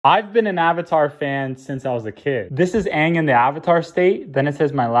I've been an Avatar fan since I was a kid. This is Aang in the Avatar state. Then it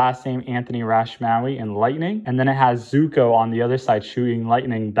says my last name, Anthony Rashmawi, in lightning. And then it has Zuko on the other side shooting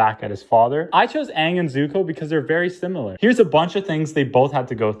lightning back at his father. I chose Aang and Zuko because they're very similar. Here's a bunch of things they both had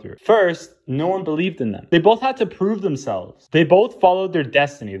to go through. First, no one believed in them. They both had to prove themselves. They both followed their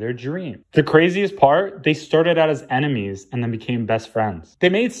destiny, their dream. The craziest part, they started out as enemies and then became best friends. They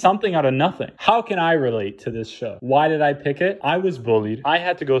made something out of nothing. How can I relate to this show? Why did I pick it? I was bullied. I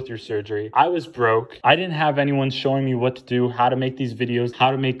had to go through surgery. I was broke. I didn't have anyone showing me what to do, how to make these videos,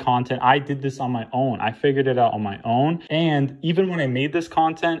 how to make content. I did this on my own. I figured it out on my own. And even when I made this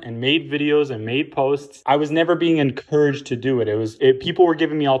content and made videos and made posts, I was never being encouraged to do it. People were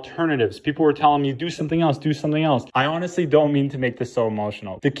giving me alternatives. People were telling me, do something else, do something else. I honestly don't mean to make this so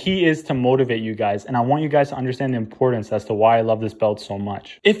emotional. The key is to motivate you guys. And I want you guys to understand the importance as to why I love this belt so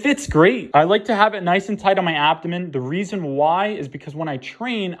much. It fits great. I like to have it nice and tight on my abdomen. The reason why is because when I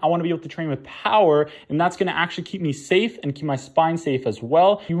train, I want to be able to train with power, and that's going to actually keep me safe and keep my spine safe as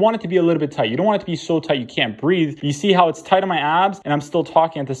well. You want it to be a little bit tight. You don't want it to be so tight you can't breathe. You see how it's tight on my abs and I'm still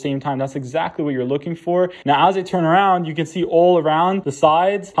talking at the same time. That's exactly what you're looking for. Now, as I turn around, you can see all around the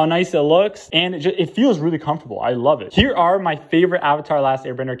sides how nice it looks, and it feels really comfortable. I love it. Here are my favorite Avatar Last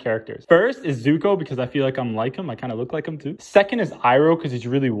Airbender characters. First is Zuko, because I feel like I'm like him. I kind of look like him too. Second is Iroh, because he's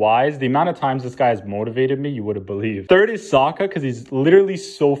really wise. The amount of times this guy has motivated me, you wouldn't believe. Third is Sokka, because he's literally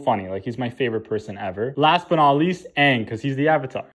so funny. Like, he's my favorite person ever. Last but not least, Aang, because he's the Avatar.